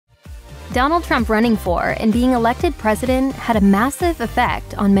Donald Trump running for and being elected president had a massive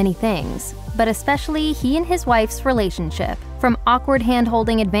effect on many things, but especially he and his wife's relationship, from awkward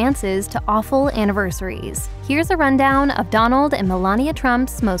hand-holding advances to awful anniversaries. Here's a rundown of Donald and Melania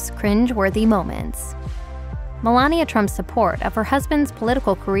Trump's most cringe-worthy moments. Melania Trump's support of her husband's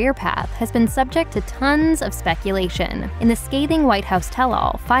political career path has been subject to tons of speculation. In the scathing White House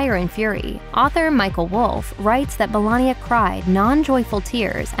tell-all, Fire and Fury, author Michael Wolff writes that Melania cried non-joyful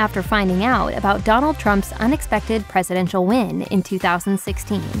tears after finding out about Donald Trump's unexpected presidential win in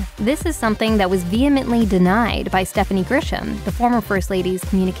 2016. This is something that was vehemently denied by Stephanie Grisham, the former First Lady's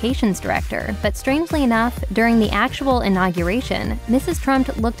communications director, but strangely enough, during the actual inauguration, Mrs.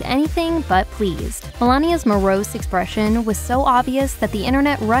 Trump looked anything but pleased. Melania's morose expression was so obvious that the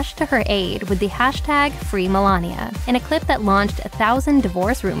internet rushed to her aid with the hashtag #FreeMelania. In a clip that launched 1,000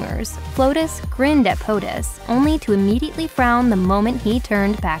 divorce rumors, FLOTUS grinned at POTUS, only to immediately frown the moment he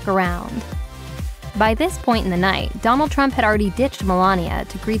turned back around. By this point in the night, Donald Trump had already ditched Melania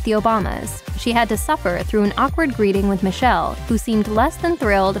to greet the Obamas. She had to suffer through an awkward greeting with Michelle, who seemed less than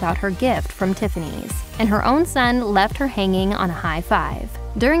thrilled about her gift from Tiffany's, and her own son left her hanging on a high five.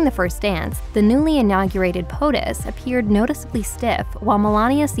 During the first dance, the newly inaugurated POTUS appeared noticeably stiff, while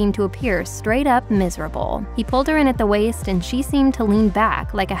Melania seemed to appear straight-up miserable. He pulled her in at the waist, and she seemed to lean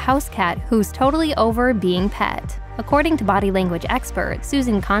back like a house cat who's totally over being pet. According to body language expert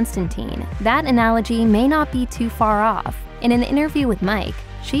Susan Constantine, that analogy may not be too far off. In an interview with Mike,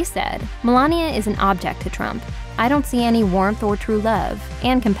 she said, "Melania is an object to Trump. I don't see any warmth or true love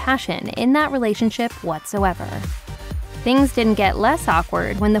and compassion in that relationship whatsoever." Things didn't get less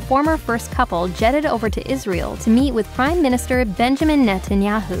awkward when the former first couple jetted over to Israel to meet with Prime Minister Benjamin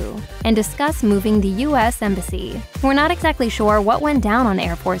Netanyahu and discuss moving the U.S. Embassy. We're not exactly sure what went down on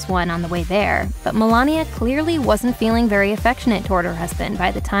Air Force One on the way there, but Melania clearly wasn't feeling very affectionate toward her husband by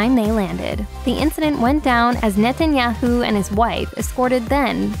the time they landed. The incident went down as Netanyahu and his wife escorted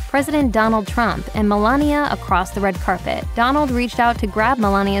then President Donald Trump and Melania across the red carpet. Donald reached out to grab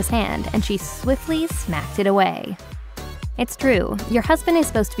Melania's hand, and she swiftly smacked it away. It's true, your husband is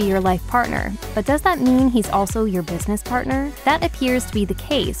supposed to be your life partner, but does that mean he's also your business partner? That appears to be the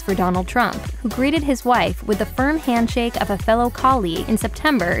case for Donald Trump, who greeted his wife with the firm handshake of a fellow colleague in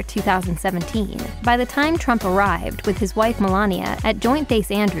September 2017. By the time Trump arrived with his wife Melania at Joint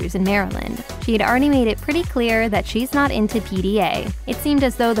Base Andrews in Maryland, she had already made it pretty clear that she's not into PDA. It seemed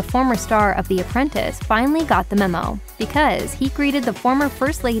as though the former star of The Apprentice finally got the memo, because he greeted the former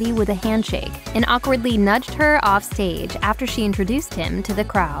First Lady with a handshake and awkwardly nudged her off stage after she introduced him to the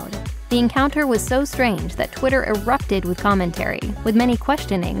crowd. The encounter was so strange that Twitter erupted with commentary, with many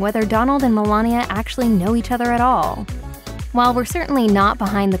questioning whether Donald and Melania actually know each other at all. While we're certainly not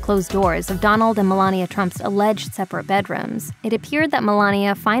behind the closed doors of Donald and Melania Trump's alleged separate bedrooms, it appeared that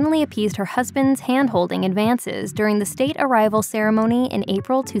Melania finally appeased her husband's hand-holding advances during the state arrival ceremony in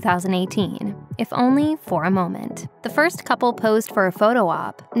April 2018, if only for a moment. The first couple posed for a photo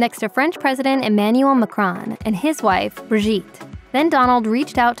op next to French President Emmanuel Macron and his wife, Brigitte. Then Donald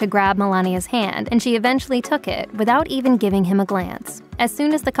reached out to grab Melania's hand, and she eventually took it without even giving him a glance. As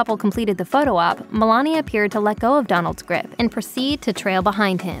soon as the couple completed the photo op, Melania appeared to let go of Donald's grip and proceed to trail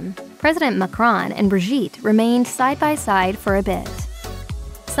behind him. President Macron and Brigitte remained side by side for a bit.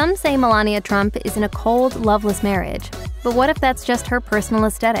 Some say Melania Trump is in a cold, loveless marriage, but what if that's just her personal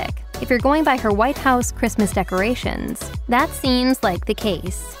aesthetic? If you're going by her White House Christmas decorations, that seems like the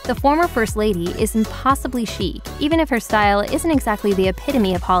case. The former First Lady is impossibly chic, even if her style isn't exactly the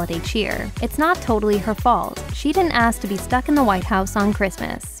epitome of holiday cheer. It's not totally her fault. She didn't ask to be stuck in the White House on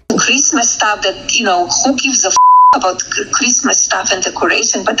Christmas. Christmas stuff that, who gives a about Christmas stuff and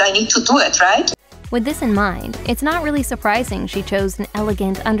decoration, but I need to do it, right? With this in mind, it's not really surprising she chose an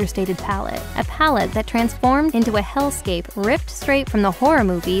elegant, understated palette, a palette that transformed into a hellscape ripped straight from the horror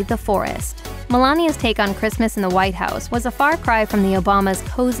movie The Forest. Melania's take on Christmas in the White House was a far cry from the Obamas'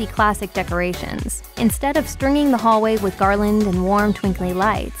 cozy classic decorations. Instead of stringing the hallway with garland and warm, twinkly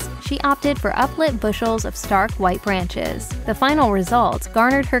lights, she opted for uplit bushels of stark white branches. The final results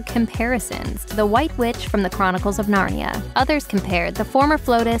garnered her comparisons to the White Witch from the Chronicles of Narnia. Others compared the former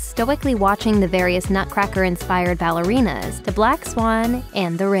FLOTUS stoically watching the various Nutcracker-inspired ballerinas to Black Swan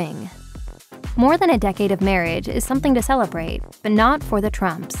and The Ring. More than a decade of marriage is something to celebrate, but not for the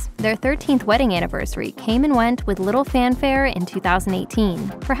Trumps. Their 13th wedding anniversary came and went with little fanfare in 2018.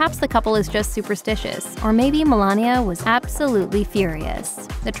 Perhaps the couple is just superstitious, or maybe Melania was absolutely furious.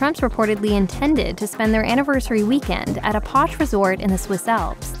 The Trumps reportedly intended to spend their anniversary weekend at a posh resort in the Swiss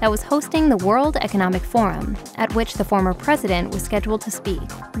Alps that was hosting the World Economic Forum, at which the former president was scheduled to speak.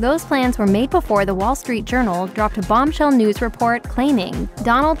 Those plans were made before the Wall Street Journal dropped a bombshell news report claiming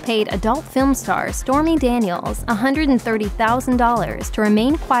Donald paid adult film star Stormy Daniels $130,000 to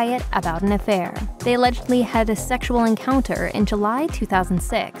remain quiet about an affair. They allegedly had a sexual encounter in July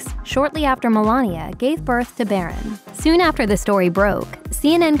 2006, shortly after Melania gave birth to Barron. Soon after the story broke,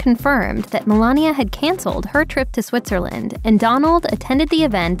 CNN confirmed that Melania had canceled her trip to Switzerland and Donald attended the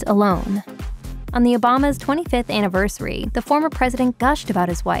event alone. On the Obama's 25th anniversary, the former president gushed about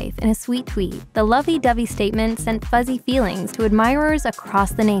his wife in a sweet tweet. The lovey-dovey statement sent fuzzy feelings to admirers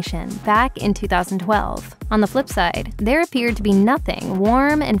across the nation back in 2012. On the flip side, there appeared to be nothing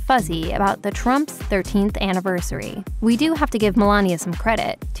warm and fuzzy about the Trumps' 13th anniversary. We do have to give Melania some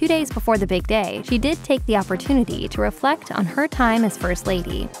credit. 2 days before the big day, she did take the opportunity to reflect on her time as First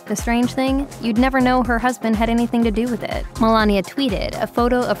Lady. The strange thing, you'd never know her husband had anything to do with it. Melania tweeted a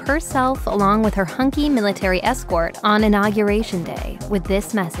photo of herself along with her hunky military escort on Inauguration Day with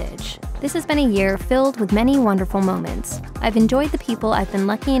this message. This has been a year filled with many wonderful moments. I've enjoyed the people I've been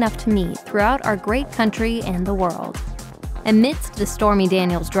lucky enough to meet throughout our great country and the world. Amidst the Stormy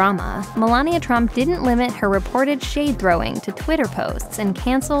Daniels drama, Melania Trump didn't limit her reported shade-throwing to Twitter posts and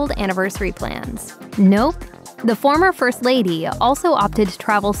canceled anniversary plans. Nope. The former First Lady also opted to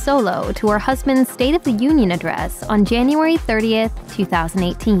travel solo to her husband's State of the Union address on January 30th,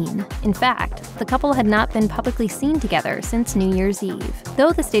 2018. In fact, the couple had not been publicly seen together since New Year's Eve.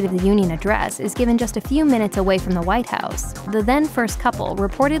 Though the State of the Union address is given just a few minutes away from the White House, the then-first couple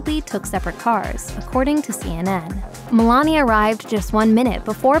reportedly took separate cars, according to CNN. Melania arrived just 1 minute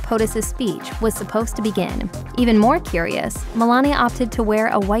before POTUS's speech was supposed to begin. Even more curious, Melania opted to wear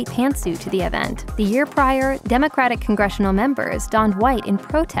a white pantsuit to the event. The year prior, Democratic congressional members donned white in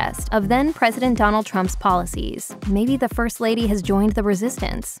protest of then-President Donald Trump's policies. Maybe the First Lady has joined the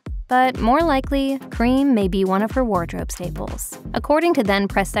resistance. But more likely, cream may be one of her wardrobe staples. According to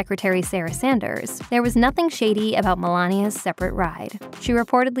then-Press Secretary Sarah Sanders, there was nothing shady about Melania's separate ride. She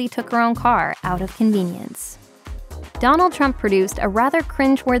reportedly took her own car out of convenience. Donald Trump produced a rather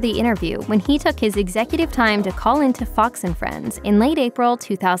cringe-worthy interview when he took his executive time to call into Fox & Friends in late April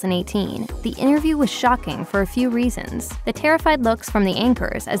 2018. The interview was shocking for a few reasons. The terrified looks from the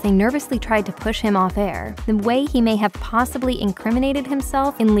anchors as they nervously tried to push him off air, the way he may have possibly incriminated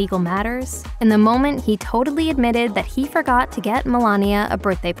himself in legal matters, and the moment he totally admitted that he forgot to get Melania a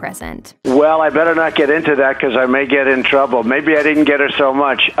birthday present. Well, I better not get into that because I may get in trouble. Maybe I didn't get her so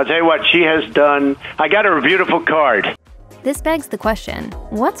much. I'll tell you what, she has done. I got her a beautiful card. This begs the question,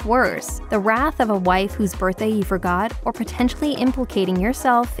 what's worse, the wrath of a wife whose birthday you forgot, or potentially implicating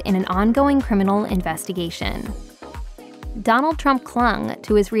yourself in an ongoing criminal investigation? Donald Trump clung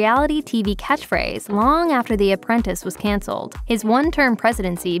to his reality TV catchphrase long after The Apprentice was canceled. His one-term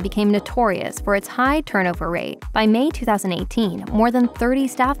presidency became notorious for its high turnover rate. By May 2018, more than 30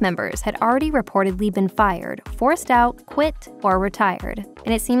 staff members had already reportedly been fired, forced out, quit, or retired.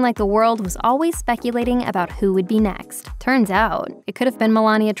 And it seemed like the world was always speculating about who would be next. Turns out, it could have been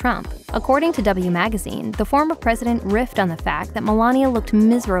Melania Trump. According to W Magazine, the former president riffed on the fact that Melania looked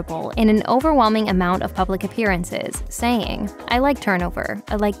miserable in an overwhelming amount of public appearances, saying, I like turnover,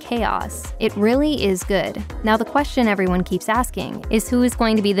 I like chaos. It really is good. Now the question everyone keeps asking is who is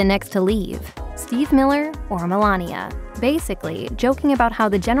going to be the next to leave? Steve Miller or Melania? Basically, joking about how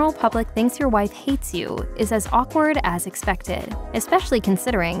the general public thinks your wife hates you is as awkward as expected, especially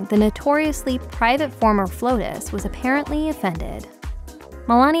considering the notoriously private former FLOTUS was apparently offended.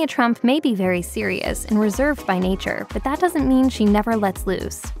 Melania Trump may be very serious and reserved by nature, but that doesn't mean she never lets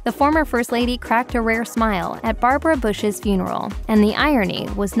loose. The former First Lady cracked a rare smile at Barbara Bush's funeral, and the irony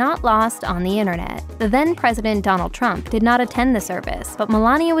was not lost on the internet. The then-President Donald Trump did not attend the service, but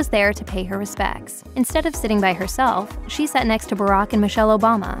Melania was there to pay her respects. Instead of sitting by herself, she sat next to Barack and Michelle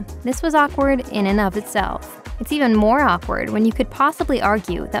Obama. This was awkward in and of itself. It's even more awkward when you could possibly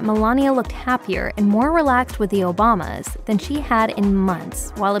argue that Melania looked happier and more relaxed with the Obamas than she had in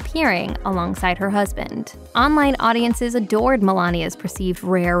months while appearing alongside her husband. Online audiences adored Melania's perceived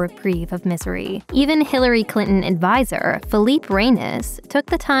rare reprieve of misery. Even Hillary Clinton advisor Philippe Reines took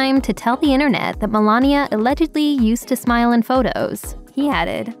the time to tell the internet that Melania allegedly used to smile in photos. He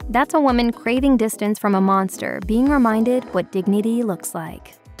added, "That's a woman craving distance from a monster, being reminded what dignity looks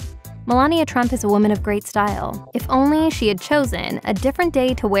like." Melania Trump is a woman of great style. If only she had chosen a different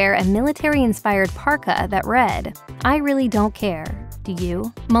day to wear a military-inspired parka that read, "I really don't care." Do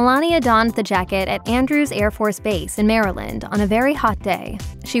you? Melania donned the jacket at Andrews Air Force Base in Maryland on a very hot day.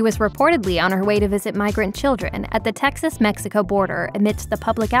 She was reportedly on her way to visit migrant children at the Texas-Mexico border amidst the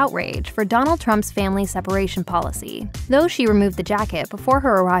public outrage for Donald Trump's family separation policy. Though she removed the jacket before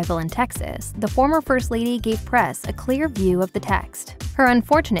her arrival in Texas, the former First Lady gave press a clear view of the text. Her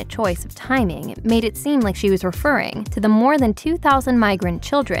unfortunate choice of timing made it seem like she was referring to the more than 2,000 migrant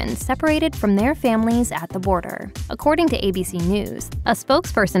children separated from their families at the border. According to ABC News, a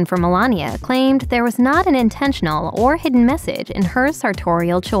spokesperson for Melania claimed there was not an intentional or hidden message in her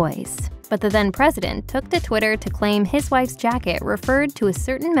sartorial choice. But the then president took to Twitter to claim his wife's jacket referred to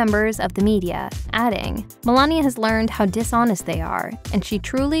certain members of the media, adding, "Melania has learned how dishonest they are, and she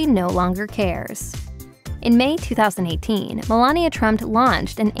truly no longer cares." In May 2018, Melania Trump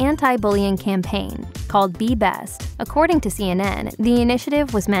launched an anti-bullying campaign called Be Best. According to CNN, the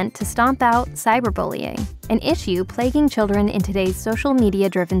initiative was meant to stomp out cyberbullying, an issue plaguing children in today's social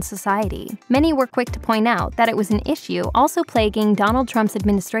media-driven society. Many were quick to point out that it was an issue also plaguing Donald Trump's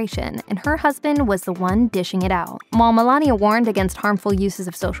administration, and her husband was the one dishing it out. While Melania warned against harmful uses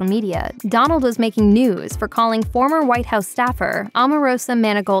of social media, Donald was making news for calling former White House staffer Omarosa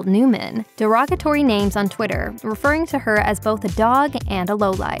Manigault Newman derogatory names on Twitter, referring to her as both a dog and a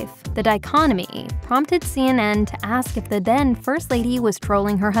lowlife. The dichotomy prompted CNN to ask if the then First Lady was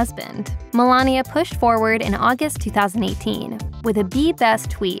trolling her husband. Melania pushed forward in August 2018 with a Be Best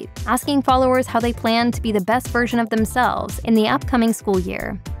tweet, asking followers how they planned to be the best version of themselves in the upcoming school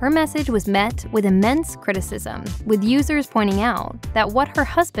year. Her message was met with immense criticism, with users pointing out that what her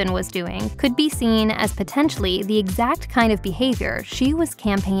husband was doing could be seen as potentially the exact kind of behavior she was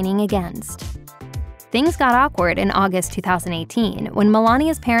campaigning against. Things got awkward in August 2018 when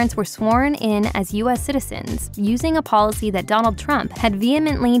Melania's parents were sworn in as U.S. citizens, using a policy that Donald Trump had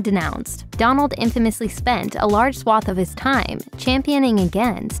vehemently denounced. Donald infamously spent a large swath of his time championing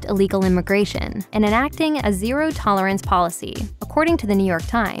against illegal immigration and enacting a zero-tolerance policy. According to the New York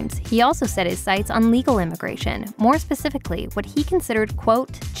Times, he also set his sights on legal immigration, more specifically what he considered,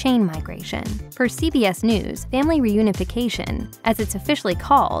 quote, chain migration. Per CBS News, family reunification, as it's officially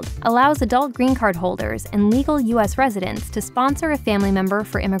called, allows adult green card holders and legal U.S. residents to sponsor a family member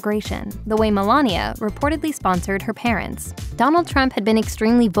for immigration, the way Melania reportedly sponsored her parents. Donald Trump had been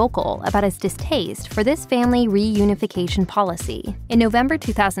extremely vocal about his distaste for this family reunification policy. In November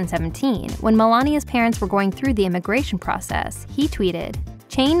 2017, when Melania's parents were going through the immigration process, he tweeted,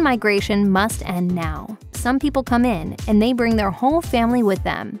 "Chain migration must end now. Some people come in and they bring their whole family with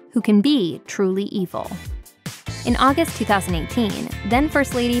them, who can be truly evil." In August 2018, then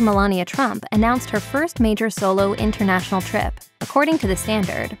First Lady Melania Trump announced her first major solo international trip. According to The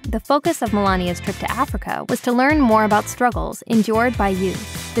Standard, the focus of Melania's trip to Africa was to learn more about struggles endured by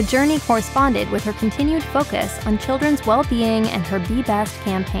youth. The journey corresponded with her continued focus on children's well-being and her Be Best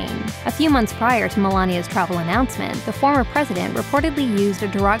campaign. A few months prior to Melania's travel announcement, the former president reportedly used a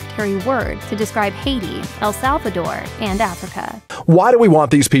derogatory word to describe Haiti, El Salvador, and Africa. Why do we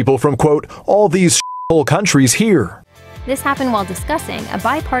want these people from, quote, all these countries here? This happened while discussing a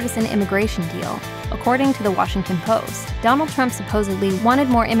bipartisan immigration deal. According to the Washington Post, Donald Trump supposedly wanted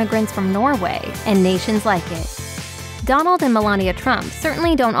more immigrants from Norway and nations like it. Donald and Melania Trump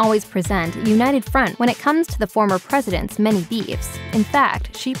certainly don't always present a united front when it comes to the former president's many beefs. In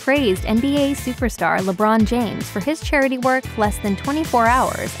fact, she praised NBA superstar LeBron James for his charity work less than 24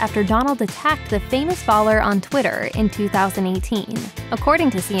 hours after Donald attacked the famous baller on Twitter in 2018.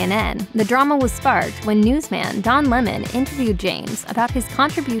 According to CNN, the drama was sparked when newsman Don Lemon interviewed James about his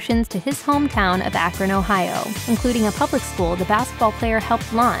contributions to his hometown of Akron, Ohio, including a public school the basketball player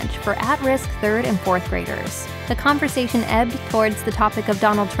helped launch for at-risk 3rd and 4th graders. The conversation ebbed towards the topic of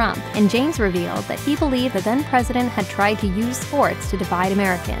Donald Trump, and James revealed that he believed the then-president had tried to use sports to divide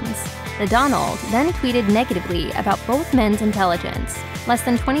Americans. The Donald then tweeted negatively about both men's intelligence. Less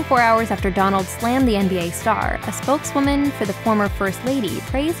than 24 hours after Donald slammed the NBA star, a spokeswoman for the former First Lady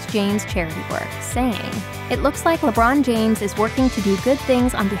praised James' charity work, saying, "It looks like LeBron James is working to do good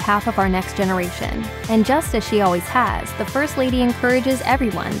things on behalf of our next generation. And just as she always has, the First Lady encourages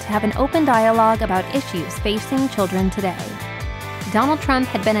everyone to have an open dialogue about issues facing children today." Donald Trump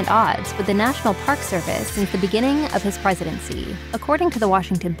had been at odds with the National Park Service since the beginning of his presidency. According to the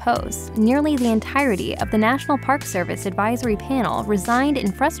Washington Post, nearly the entirety of the National Park Service advisory panel resigned in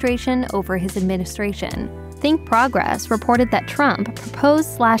frustration over his administration. Think Progress reported that Trump proposed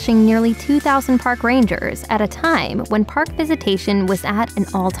slashing nearly 2,000 park rangers at a time when park visitation was at an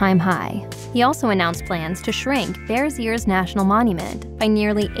all-time high. He also announced plans to shrink Bears Ears National Monument by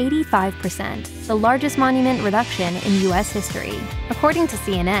nearly 85%, the largest monument reduction in U.S. history. According to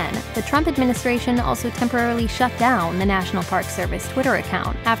CNN, the Trump administration also temporarily shut down the National Park Service Twitter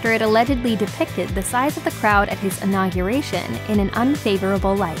account after it allegedly depicted the size of the crowd at his inauguration in an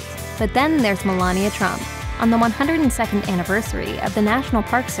unfavorable light. But then there's Melania Trump. On the 102nd anniversary of the National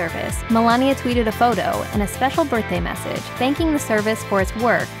Park Service, Melania tweeted a photo and a special birthday message thanking the service for its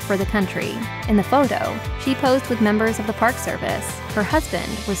work for the country. In the photo, she posed with members of the Park Service. Her husband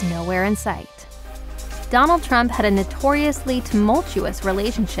was nowhere in sight. Donald Trump had a notoriously tumultuous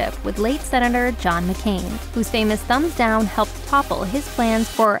relationship with late Senator John McCain, whose famous thumbs down helped topple his plans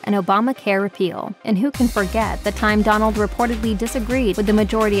for an Obamacare repeal. And who can forget the time Donald reportedly disagreed with the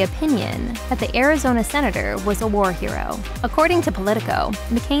majority opinion that the Arizona senator was a war hero. According to Politico,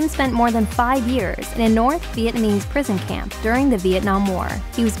 McCain spent more than 5 years in a North Vietnamese prison camp during the Vietnam War.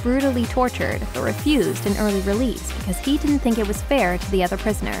 He was brutally tortured, but refused an early release because he didn't think it was fair to the other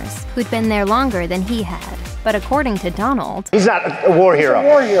prisoners, who'd been there longer than he had. But according to Donald, he's not a war hero. He's a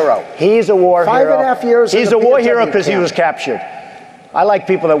war hero. He's a war hero. 5.5 years. He's a war hero because he was captured. I like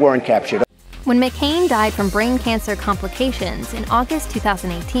people that weren't captured. When McCain died from brain cancer complications in August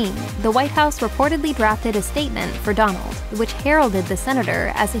 2018, the White House reportedly drafted a statement for Donald, which heralded the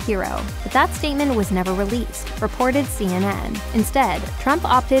senator as a hero. But that statement was never released, reported CNN. Instead, Trump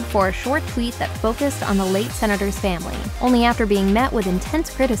opted for a short tweet that focused on the late senator's family. Only after being met with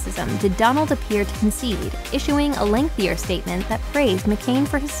intense criticism did Donald appear to concede, issuing a lengthier statement that praised McCain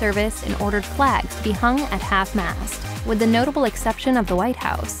for his service and ordered flags to be hung at half-mast. With the notable exception of the White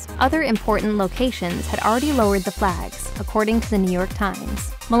House, other important locations had already lowered the flags, according to the New York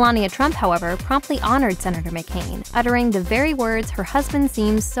Times. Melania Trump, however, promptly honored Senator McCain, uttering the very words her husband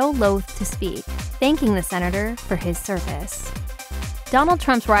seems so loath to speak, thanking the senator for his service. Donald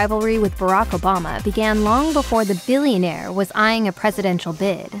Trump's rivalry with Barack Obama began long before the billionaire was eyeing a presidential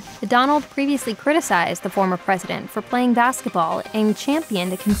bid. Donald previously criticized the former president for playing basketball and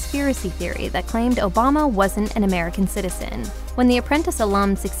championed a conspiracy theory that claimed Obama wasn't an American citizen. When The Apprentice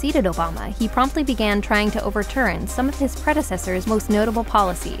alum succeeded Obama, he promptly began trying to overturn some of his predecessor's most notable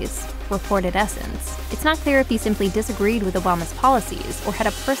policies, reported Essence. It's not clear if he simply disagreed with Obama's policies or had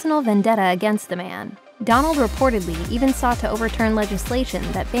a personal vendetta against the man. Donald reportedly even sought to overturn legislation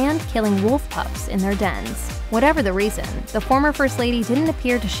that banned killing wolf pups in their dens. Whatever the reason, the former First Lady didn't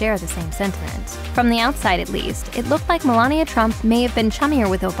appear to share the same sentiment. From the outside at least, it looked like Melania Trump may have been chummier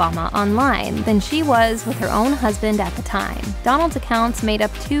with Obama online than she was with her own husband at the time. Donald's accounts made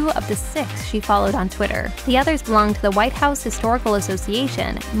up 2 of the 6 she followed on Twitter. The others belonged to the White House Historical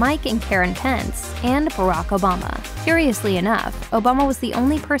Association, Mike and Karen Pence, and Barack Obama. Curiously enough, Obama was the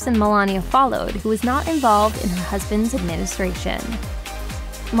only person Melania followed who was not involved in her husband's administration.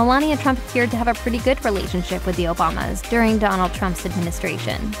 Melania Trump appeared to have a pretty good relationship with the Obamas during Donald Trump's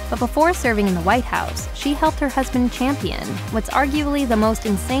administration. But before serving in the White House, she helped her husband champion what's arguably the most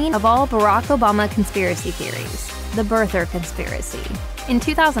insane of all Barack Obama conspiracy theories, the birther conspiracy. In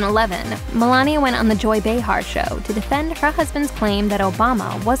 2011, Melania went on the Joy Behar show to defend her husband's claim that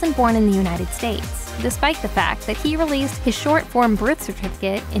Obama wasn't born in the United States, despite the fact that he released his short-form birth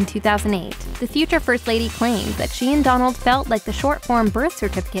certificate in 2008. The future First Lady claimed that she and Donald felt like the short-form birth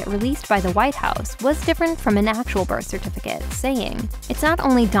certificate released by the White House was different from an actual birth certificate, saying, "It's not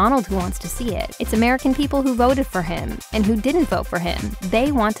only Donald who wants to see it, it's American people who voted for him, and who didn't vote for him.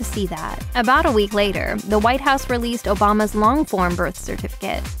 They want to see that." About a week later, the White House released Obama's long-form birth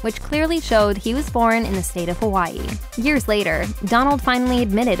certificate, which clearly showed he was born in the state of Hawaii. Years later, Donald finally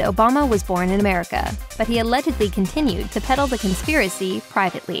admitted Obama was born in America, but he allegedly continued to peddle the conspiracy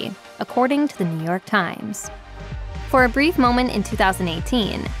privately, according to the New York Times. For a brief moment in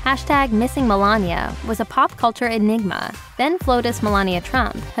 2018, #MissingMelania was a pop culture enigma. Then FLOTUS Melania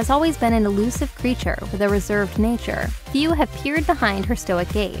Trump has always been an elusive creature with a reserved nature. Few have peered behind her stoic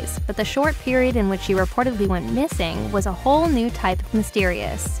gaze, but the short period in which she reportedly went missing was a whole new type of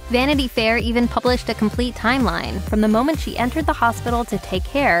mysterious. Vanity Fair even published a complete timeline, from the moment she entered the hospital to take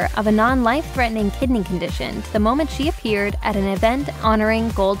care of a non-life-threatening kidney condition to the moment she appeared at an event honoring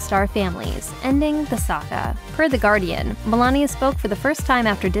Gold Star families, ending the saga. Per The Guardian, Melania spoke for the first time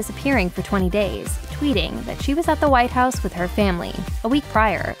after disappearing for 20 days, tweeting that she was at the White House with her family. A week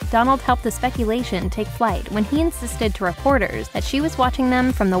prior, Donald helped the speculation take flight when he insisted to reporters that she was watching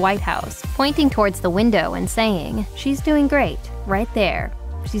them from the White House, pointing towards the window and saying, "She's doing great, right there.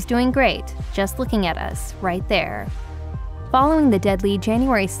 She's doing great, just looking at us, right there." Following the deadly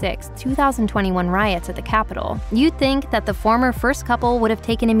January 6, 2021 riots at the Capitol, you'd think that the former first couple would have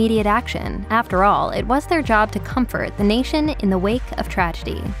taken immediate action. After all, it was their job to comfort the nation in the wake of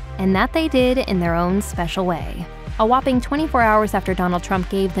tragedy. And that they did in their own special way. A whopping 24 hours after Donald Trump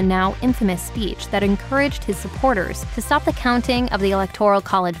gave the now infamous speech that encouraged his supporters to stop the counting of the Electoral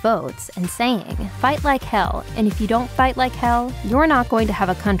College votes and saying, "Fight like hell, and if you don't fight like hell, you're not going to have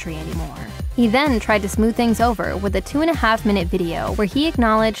a country anymore." He then tried to smooth things over with a 2.5-minute video where he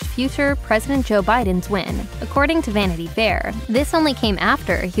acknowledged future President Joe Biden's win. According to Vanity Fair, this only came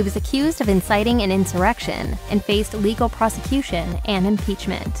after he was accused of inciting an insurrection and faced legal prosecution and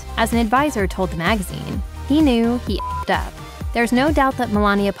impeachment. As an advisor told the magazine, he knew he f***ed up. There's no doubt that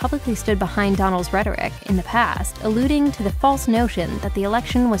Melania publicly stood behind Donald's rhetoric in the past, alluding to the false notion that the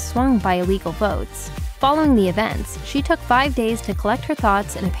election was swung by illegal votes. Following the events, she took 5 days to collect her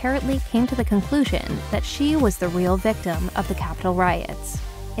thoughts and apparently came to the conclusion that she was the real victim of the Capitol riots.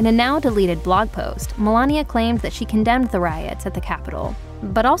 In a now-deleted blog post, Melania claimed that she condemned the riots at the Capitol,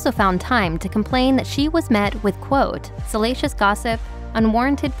 but also found time to complain that she was met with, quote, "salacious gossip,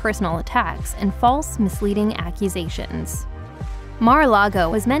 unwarranted personal attacks, and false, misleading accusations." Mar-a-Lago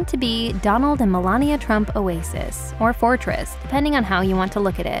was meant to be Donald and Melania Trump oasis, or fortress, depending on how you want to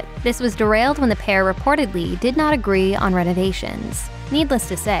look at it. This was derailed when the pair reportedly did not agree on renovations. Needless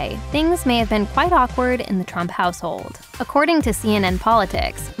to say, things may have been quite awkward in the Trump household. According to CNN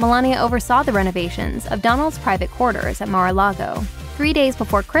Politics, Melania oversaw the renovations of Donald's private quarters at Mar-a-Lago. 3 days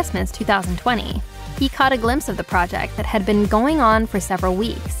before Christmas 2020, he caught a glimpse of the project that had been going on for several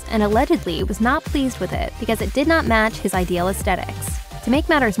weeks and allegedly was not pleased with it because it did not match his ideal aesthetics. To make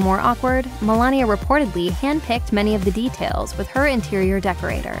matters more awkward, Melania reportedly handpicked many of the details with her interior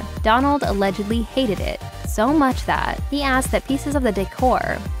decorator. Donald allegedly hated it, so much that he asked that pieces of the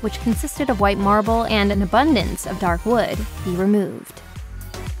decor, which consisted of white marble and an abundance of dark wood, be removed.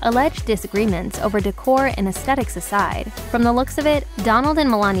 Alleged disagreements over decor and aesthetics aside, from the looks of it, Donald and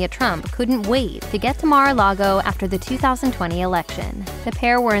Melania Trump couldn't wait to get to Mar-a-Lago after the 2020 election. The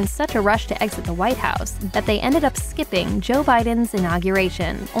pair were in such a rush to exit the White House that they ended up skipping Joe Biden's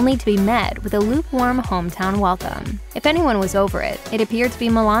inauguration, only to be met with a lukewarm hometown welcome. If anyone was over it, it appeared to be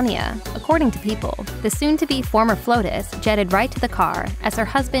Melania. According to People, the soon-to-be former FLOTUS jetted right to the car as her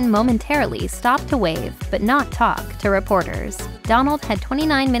husband momentarily stopped to wave, but not talk, to reporters. Donald had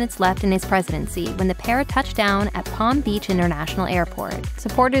 29 minutes left in his presidency when the pair touched down at Palm Beach International Airport.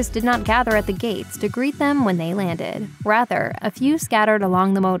 Supporters did not gather at the gates to greet them when they landed. Rather, a few scattered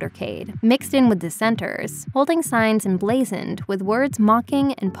along the motorcade, mixed in with dissenters, holding signs emblazoned with words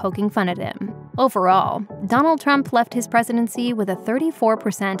mocking and poking fun at him. Overall, Donald Trump left his presidency with a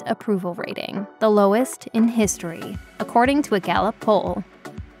 34% approval rating, the lowest in history, according to a Gallup poll.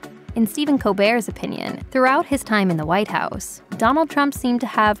 In Stephen Colbert's opinion, throughout his time in the White House, Donald Trump seemed to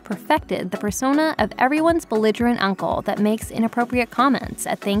have perfected the persona of everyone's belligerent uncle that makes inappropriate comments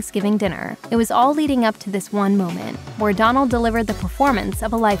at Thanksgiving dinner. It was all leading up to this one moment, where Donald delivered the performance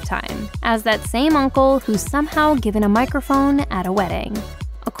of a lifetime, as that same uncle who's somehow given a microphone at a wedding.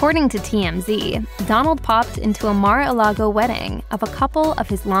 According to TMZ, Donald popped into a Mar-a-Lago wedding of a couple of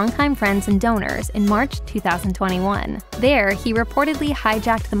his longtime friends and donors in March 2021. There, he reportedly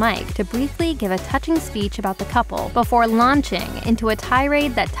hijacked the mic to briefly give a touching speech about the couple before launching into a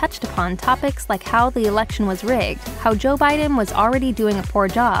tirade that touched upon topics like how the election was rigged, how Joe Biden was already doing a poor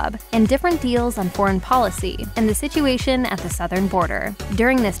job, and different deals on foreign policy, and the situation at the southern border.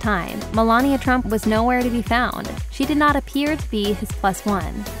 During this time, Melania Trump was nowhere to be found. She did not appear to be his plus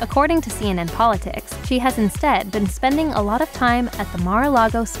one. According to CNN Politics, she has instead been spending a lot of time at the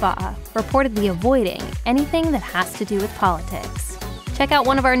Mar-a-Lago spa, reportedly avoiding anything that has to do with politics. Check out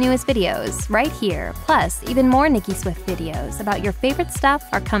one of our newest videos right here, plus even more Nicki Swift videos about your favorite stuff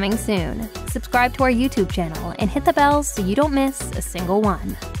are coming soon. Subscribe to our YouTube channel and hit the bell so you don't miss a single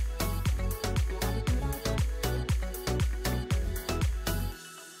one.